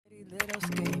Little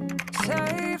scheme,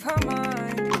 save her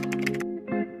mind,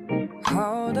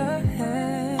 hold her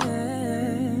hand,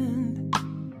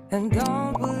 and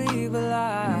don't believe a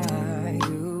lie.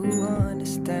 You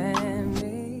understand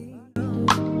me.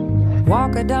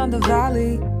 Walk her down the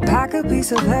valley, pack a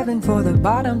piece of heaven for the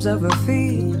bottoms of her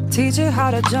feet. Teach her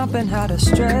how to jump and how to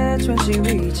stretch when she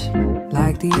reach,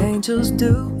 like the angels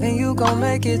do, and you gon'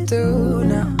 make it through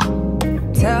now.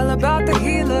 Tell about the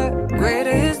healer,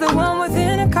 greater is the one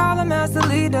within her, call him as the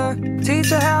leader. Teach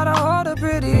her how to hold a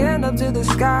pretty end up to the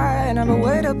sky, and never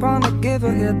wait upon the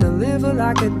giver, he'll deliver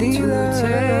like a dealer.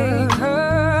 Take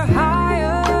her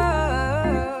higher.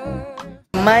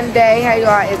 Monday, hey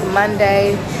y'all, it's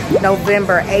Monday,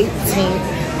 November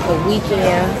 18th, the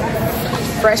weekend,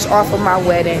 fresh off of my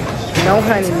wedding. No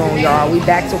honeymoon, y'all. We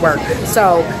back to work.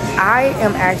 So I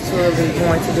am actually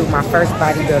going to do my first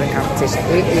bodybuilding competition.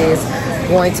 It is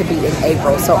going to be in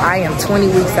April. So I am 20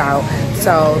 weeks out.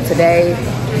 So today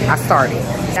I started.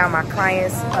 Now my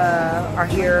clients are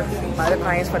here. My other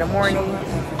clients for the morning.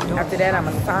 After that, I'm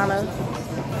a sauna.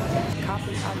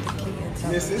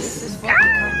 Mrs. Ah!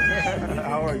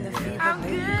 How are you? I'm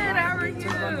good. How are you?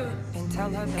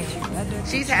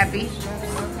 She's happy.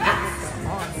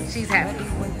 She's happy.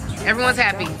 Everyone's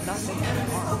happy.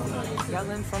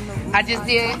 I just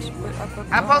did.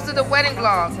 I posted the wedding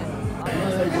vlog.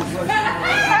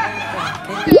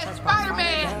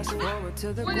 Spider-Man.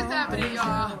 What is happening,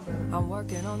 y'all? I'm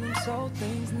working on them soul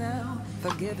things now,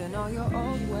 forgiving all your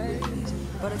old ways,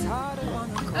 but it's harder on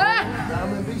the cold.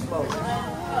 I'm in beast mode.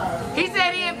 He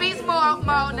said he in beast mode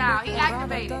now. He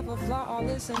activated. Never flaw all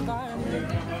this environment.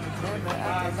 Never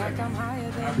act like I'm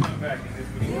higher than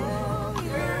you.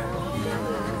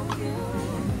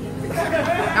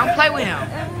 Don't play with him.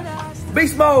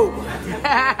 Beast mode.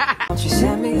 Won't you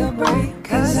send me a break?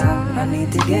 Cause I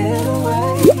need to get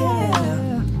away. Yeah.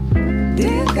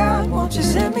 Dear God, won't you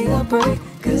send me a break?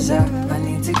 Cause I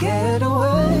need to get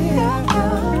away. Yeah.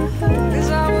 Cause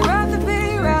I would rather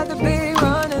be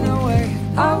running away.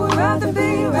 I would rather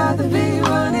be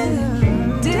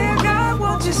running. Dear God,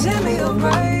 won't you send me a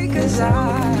break? Cause I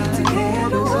need to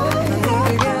get away. I need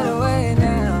to get away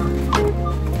now.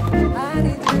 I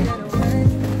need to get away.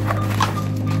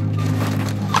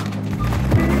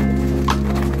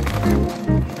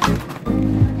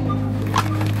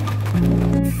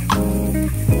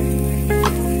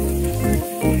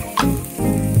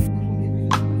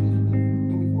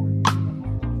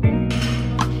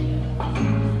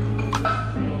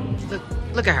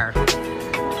 Look at her.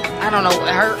 I don't know.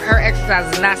 Her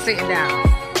exercise is not sitting down.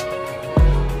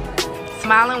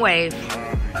 Smile and wave.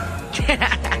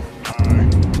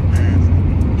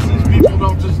 These people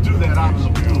don't just do that out of the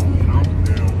blue, you know?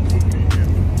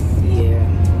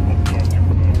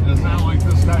 Yeah. It's not like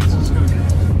this guy's just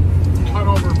gonna cut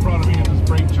over in front of me and just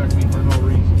brake check me for no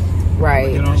reason.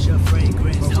 Right. You know? So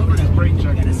somebody's brake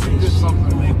checking. They did something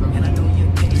to make them.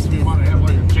 You want to have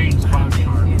like a James Bond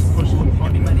car. Push a little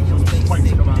button so the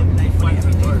spikes come out and flat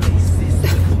the tire.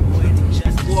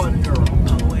 Blood arrow.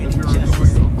 If you're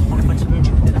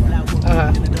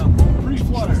going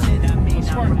pre-flutter. A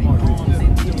spark plug.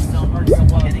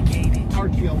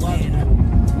 Archaeological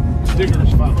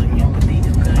diggers found.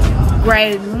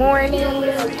 Great morning.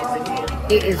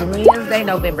 It is Wednesday,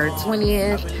 November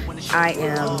 20th. I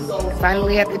am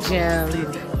finally at the gym.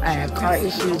 I had car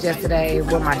issues yesterday.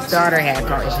 Well, my daughter had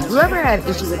car issues. You ever had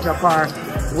issues with your car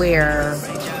where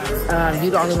you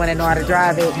the only one that know how to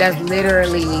drive it? That's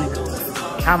literally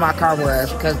how my car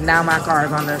was, because now my car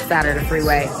is on the side of the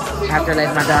freeway after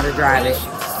letting my daughter drive it.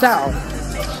 So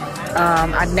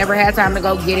I never had time to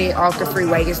go get it off the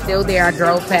freeway. It's still there. I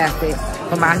drove past it.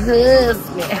 But my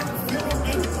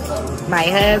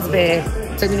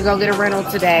husband took me to go get a rental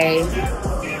today.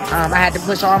 I had to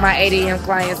push all my 8 a.m.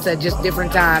 clients to just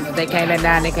different times. If they came at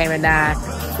 9, they came at 9,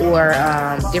 or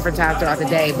different times throughout the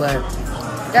day. But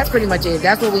that's pretty much it.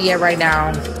 That's where we at right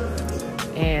now.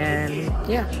 And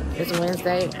yeah, it's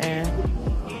Wednesday, and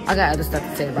I got other stuff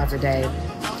to say about today,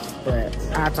 but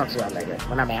I'll talk to y'all later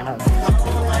when I'm at home.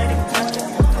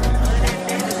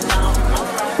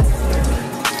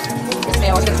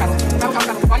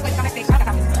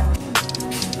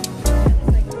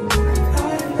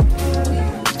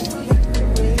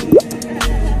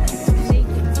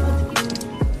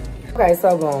 Okay,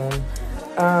 so boom.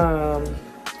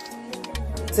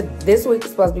 So this week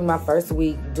is supposed to be my first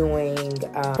week doing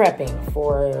prepping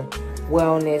for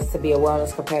wellness, to be a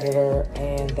wellness competitor,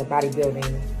 and the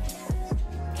bodybuilding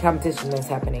competition that's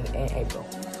happening in April.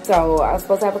 So I was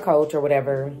supposed to have a coach or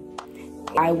whatever.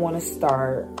 I want to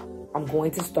start I'm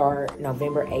going to start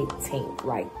November 18th.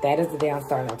 Like, that is the day I'm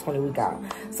starting on 20 week out.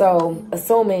 So,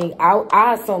 assuming,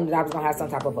 I assumed that I was going to have some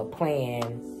type of a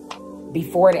plan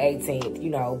before the 18th, you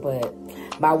know, but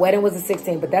my wedding was the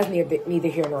 16th, but that's neither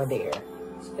here nor there.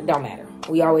 It don't matter.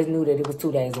 We always knew that it was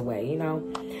 2 days away, you know.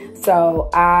 So,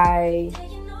 I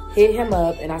hit him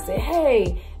up and I said,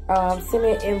 hey, send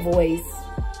me an invoice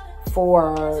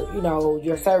for, you know,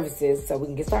 your services so we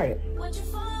can get started.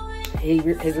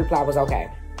 His reply was okay.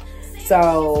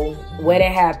 So,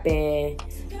 wedding happened,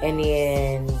 and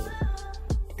then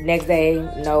next day,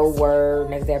 no word,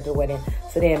 next day after the wedding.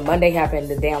 So then Monday happened,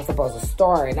 the day I'm supposed to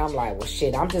start, and I'm like, well,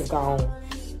 shit, I'm just gonna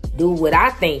do what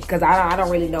I think, because I don't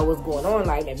really know what's going on.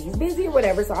 Like, maybe he's busy or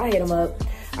whatever, so I hit him up.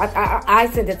 I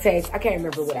sent a text. I can't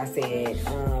remember what I said,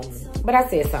 but I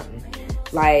said something.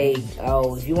 Like,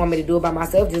 oh, if you want me to do it by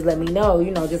myself, just let me know,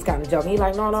 you know, just kind of joking. He's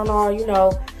like, no, you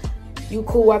know, you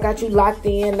cool, I got you locked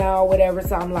in now, whatever.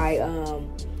 So I'm like,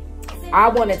 I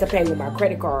wanted to pay with my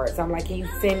credit card. So I'm like, can you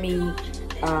send me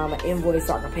an invoice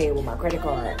so I can pay it with my credit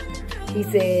card? He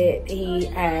said he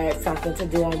had something to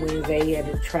do on Wednesday. He had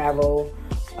to travel,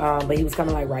 but he was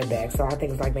coming like right back. So I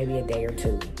think it's like maybe a day or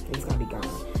two. He was gonna be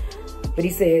gone. But he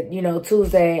said, you know,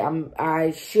 Tuesday,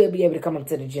 I should be able to come up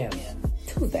to the gym.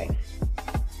 Tuesday.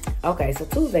 Okay, so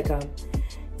Tuesday come,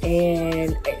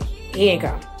 and he ain't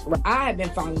come. I've been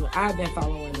following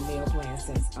the meal plan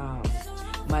since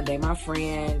Monday. My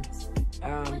friend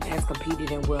has competed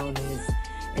in wellness,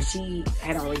 and she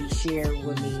had already shared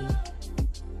with me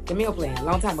the meal plan a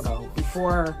long time ago,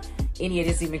 before any of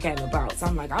this even came about. So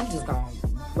I'm like, I'm just gonna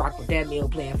rock with that meal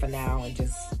plan for now, and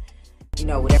just, you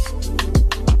know, whatever.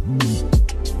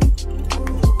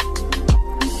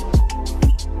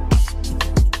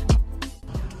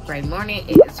 Great morning.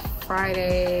 It is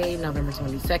Friday, November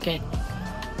 22nd.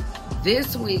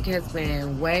 This week has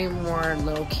been way more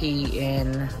low-key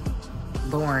and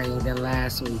boring than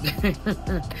last week.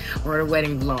 Or the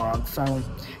wedding vlog. So,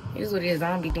 here's what it is. I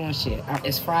don't be doing shit.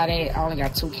 It's Friday. I only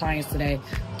got 2 clients today.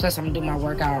 Plus, I'm going to do my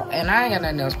workout. And I ain't got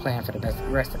nothing else planned for the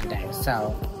rest of the day.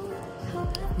 So,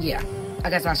 yeah. I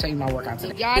guess I'll show you my workout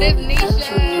today. Y'all, this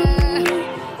Nisha.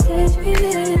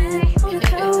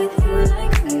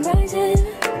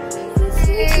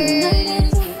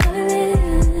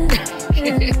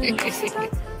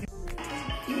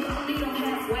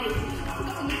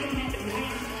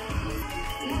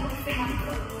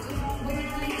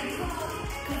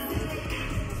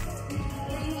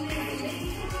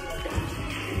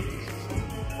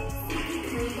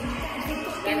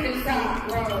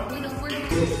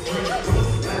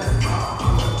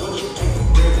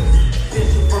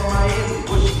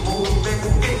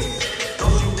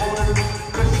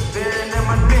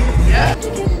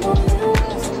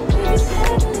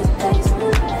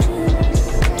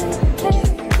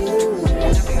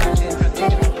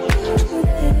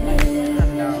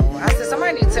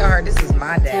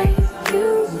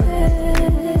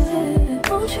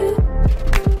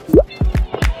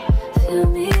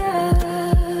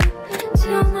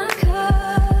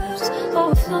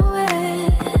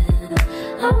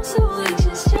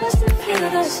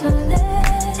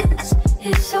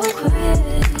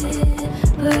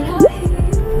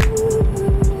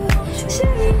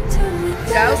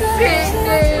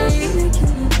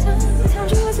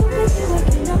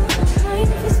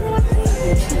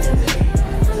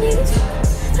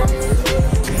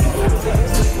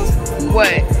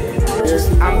 What?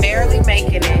 I'm barely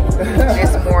making it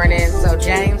this morning, so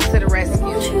James to the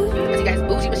rescue. You guys,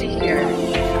 bougie machine here.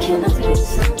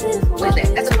 What is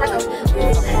that? That's a espresso.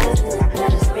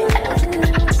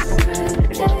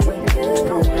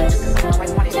 Oh,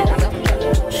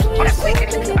 that's quick.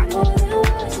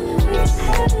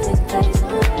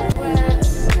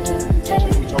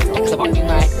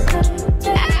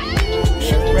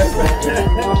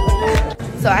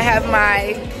 So I have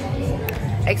my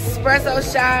espresso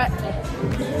shot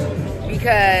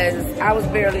because I was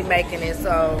barely making it.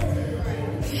 So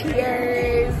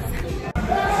cheers.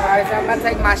 Alright, so I'm about to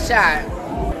take my shot.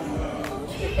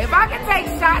 If I can take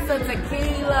shots of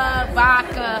tequila,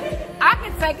 vodka, I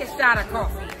can take a shot of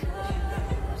coffee.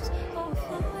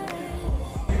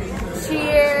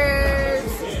 Cheers.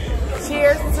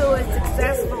 Cheers to a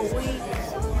successful week.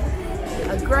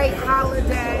 A great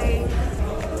holiday.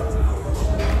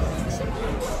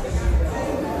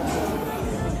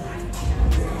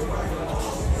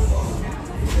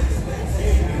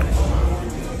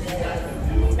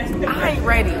 I ain't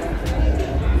ready.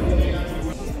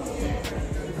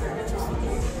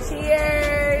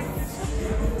 Cheers.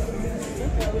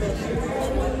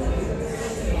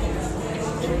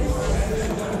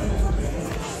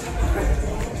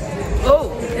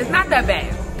 Oh, it's not that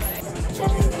bad.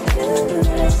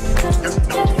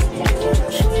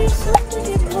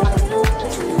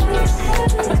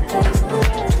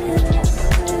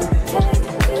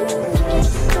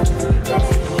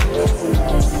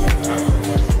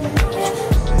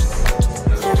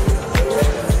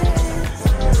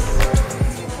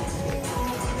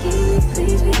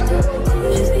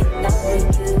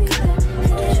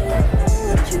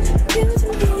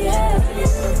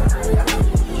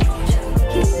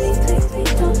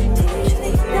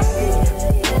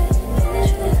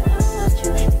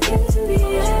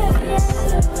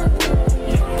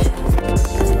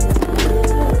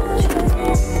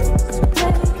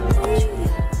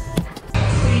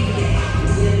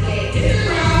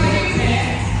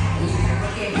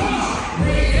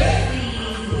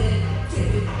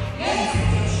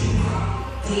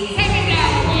 So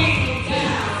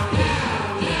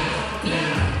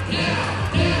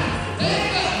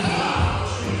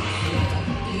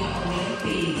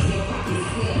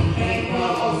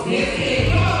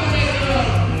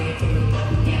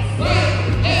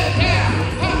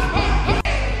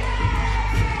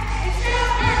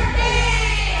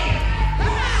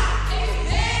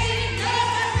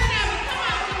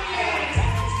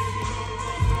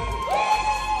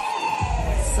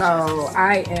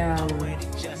I am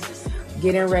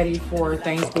getting ready for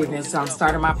Thanksgiving, so I'm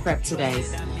starting my prep today.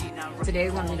 Today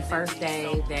is going to be the first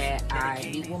day that I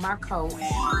meet with my coach,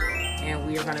 and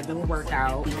we are going to do a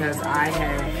workout because I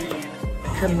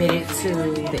have committed to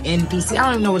the NPC. I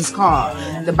don't even know what it's called,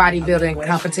 the bodybuilding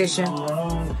competition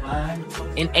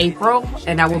in April,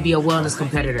 and I will be a wellness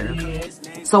competitor.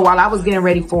 So while I was getting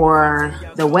ready for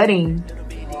the wedding,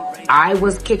 I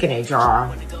was kicking it,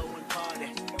 y'all.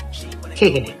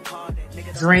 Kicking it.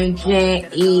 Drinking,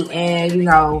 eating, you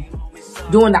know,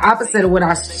 doing the opposite of what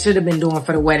I should have been doing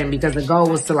for the wedding, because the goal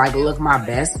was to like look my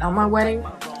best on my wedding.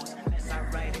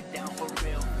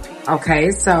 Okay,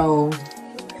 so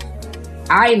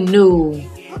I knew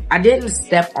I didn't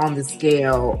step on the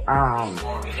scale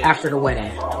after the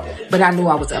wedding, but I knew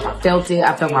I was up. I felt it.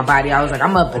 I felt my body. I was like,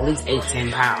 I'm up at least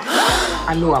 8-10 pounds.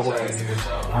 I knew I was.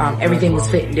 Everything was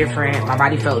fitting different. My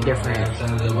body felt different.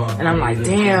 And I'm like,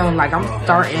 damn, like I'm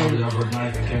starting.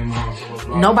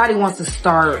 Nobody wants to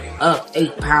start up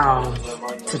 8 pounds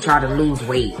to try to lose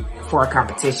weight for a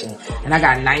competition. And I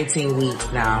got 19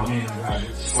 weeks now.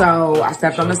 So I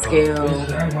stepped on the scale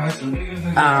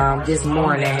this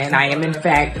morning, and I am in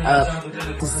fact up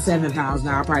to 7 pounds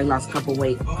now. I probably lost a couple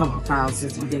pounds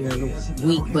since the beginning of the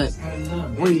week, but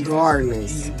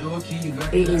regardless,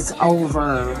 it is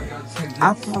over.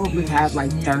 I probably have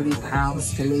like 30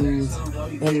 pounds to lose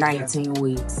in 19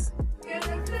 weeks.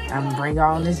 I'm bringing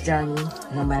y'all on this journey,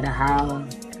 no matter how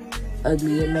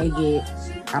ugly it may get.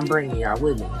 I'm bringing y'all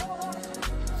with me.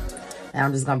 And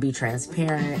I'm just gonna be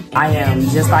transparent. I am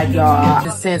just like y'all,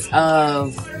 the sense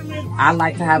of I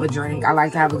like to have a drink. I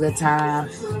like to have a good time.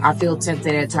 I feel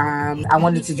tempted at times. I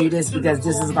wanted to do this because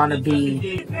this is gonna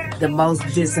be the most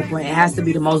disciplined. It has to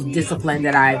be the most disciplined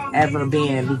that I've ever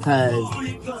been, because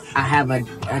I have a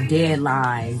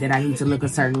deadline that I need to look a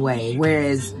certain way.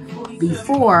 Whereas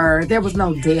before, there was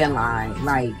no deadline.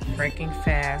 Like breaking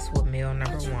fast with meal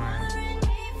number 1.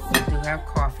 We do have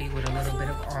coffee with a little bit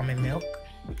of almond milk.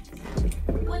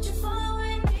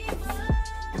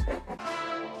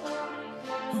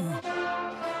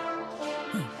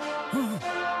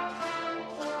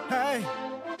 Hey,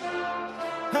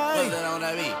 hey,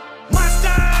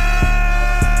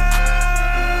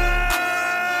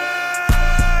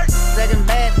 second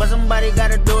bad, but somebody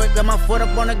gotta do it. Got my foot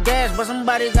up on the gas, but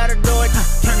somebody gotta do it.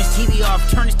 Turn this TV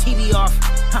off, turn this TV off.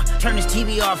 Turn this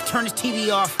TV off, turn this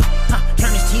TV off.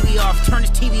 Turn this TV off, turn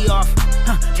this TV off.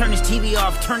 Turn this TV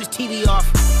off, turn this TV off.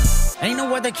 Ain't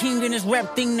no other king in this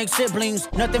rap thing, they siblings.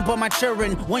 Nothing but my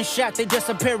children. One shot, they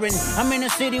disappearing. I'm in a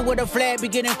city with a flag be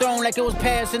getting thrown like it was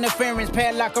past interference.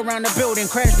 Padlock around the building.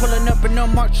 Crash pulling up an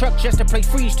unmarked truck just to play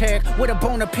freeze tag. With a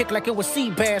bone to pick like it was sea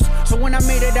bass. So when I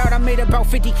made it out, I made about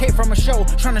 50K from a show.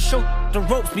 Trying to show the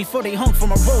ropes before they hung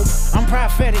from a rope. I'm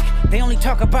prophetic. They only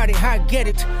talk about it, how I get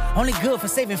it. Only good for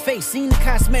saving face. Seen the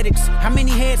cosmetics. How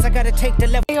many heads I gotta take to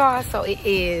level? Hey y'all, so it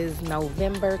is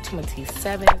November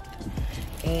 27th.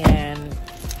 And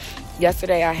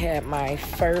yesterday I had my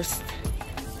first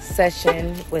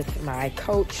session with my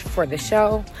coach for the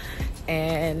show,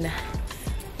 and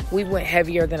we went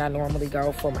heavier than I normally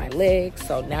go for my legs.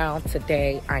 So now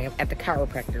today I am at the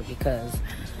chiropractor because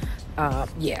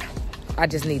yeah, I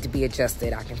just need to be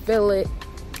adjusted. I can feel it,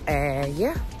 and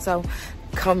yeah, so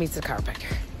come meet the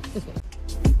chiropractor.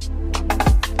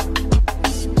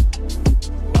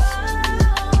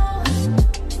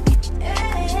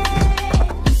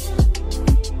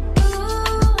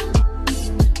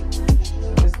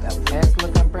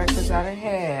 I done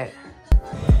had.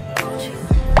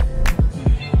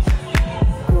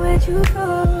 Where'd you go?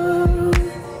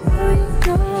 Where you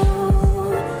go?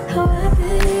 How I've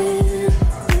been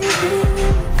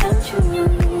without you.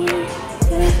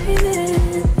 Every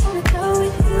minute, wanna go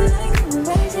with you like I'm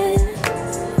rising.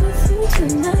 With you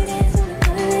tonight is on the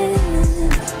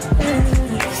island.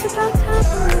 It's about time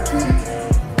for a weekend.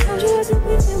 Told you wasn't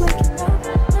with me waking up.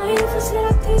 Now you just said I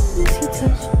couldn't miss your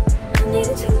touch. I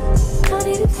needed to.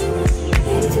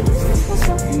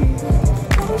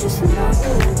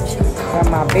 Got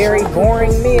my very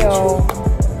boring meal.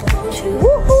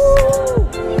 Woohoo!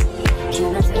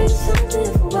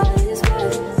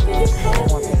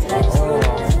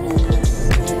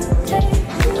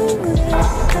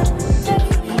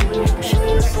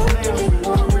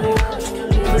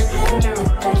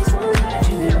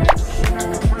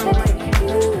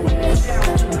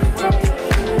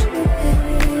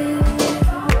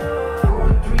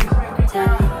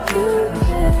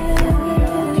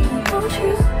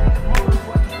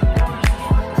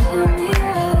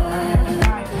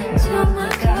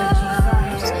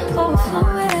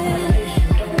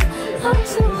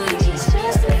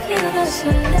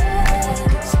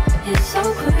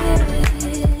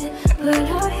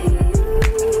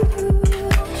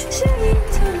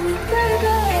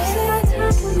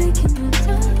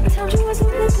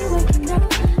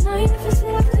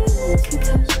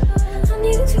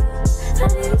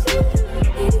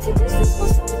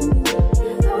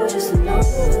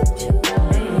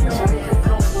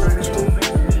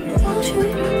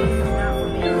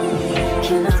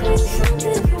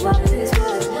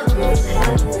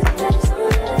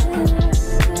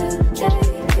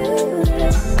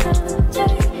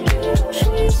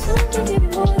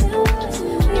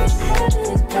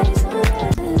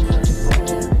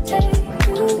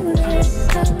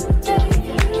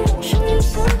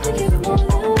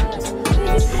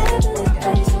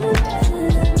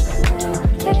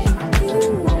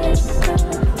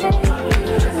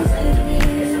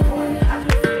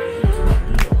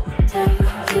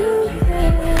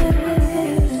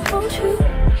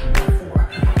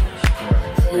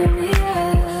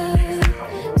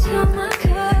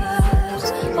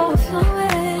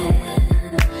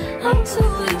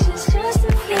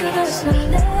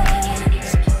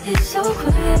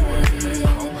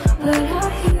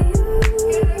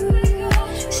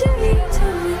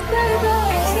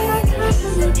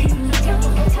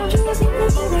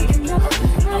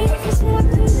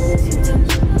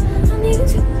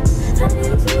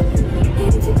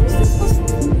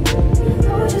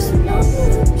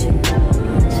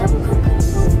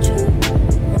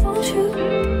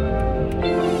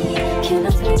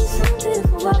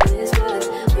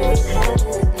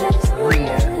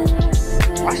 Rhea.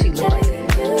 Why she look like that?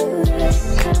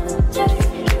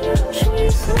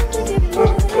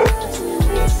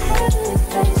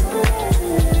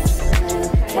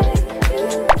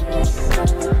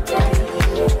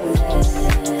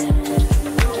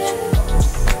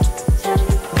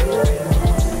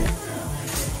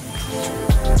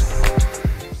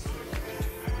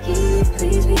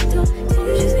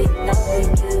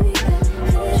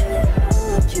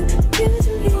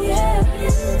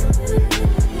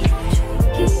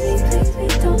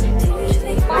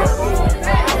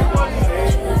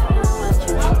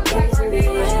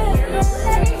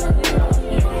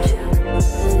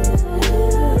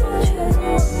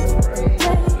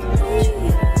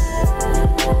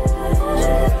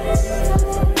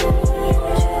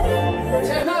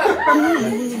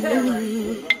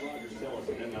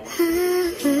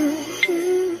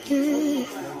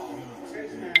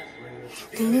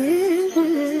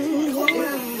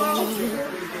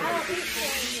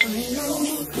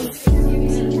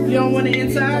 You don't want the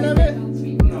inside of it?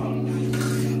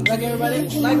 Like everybody?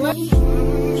 Like what?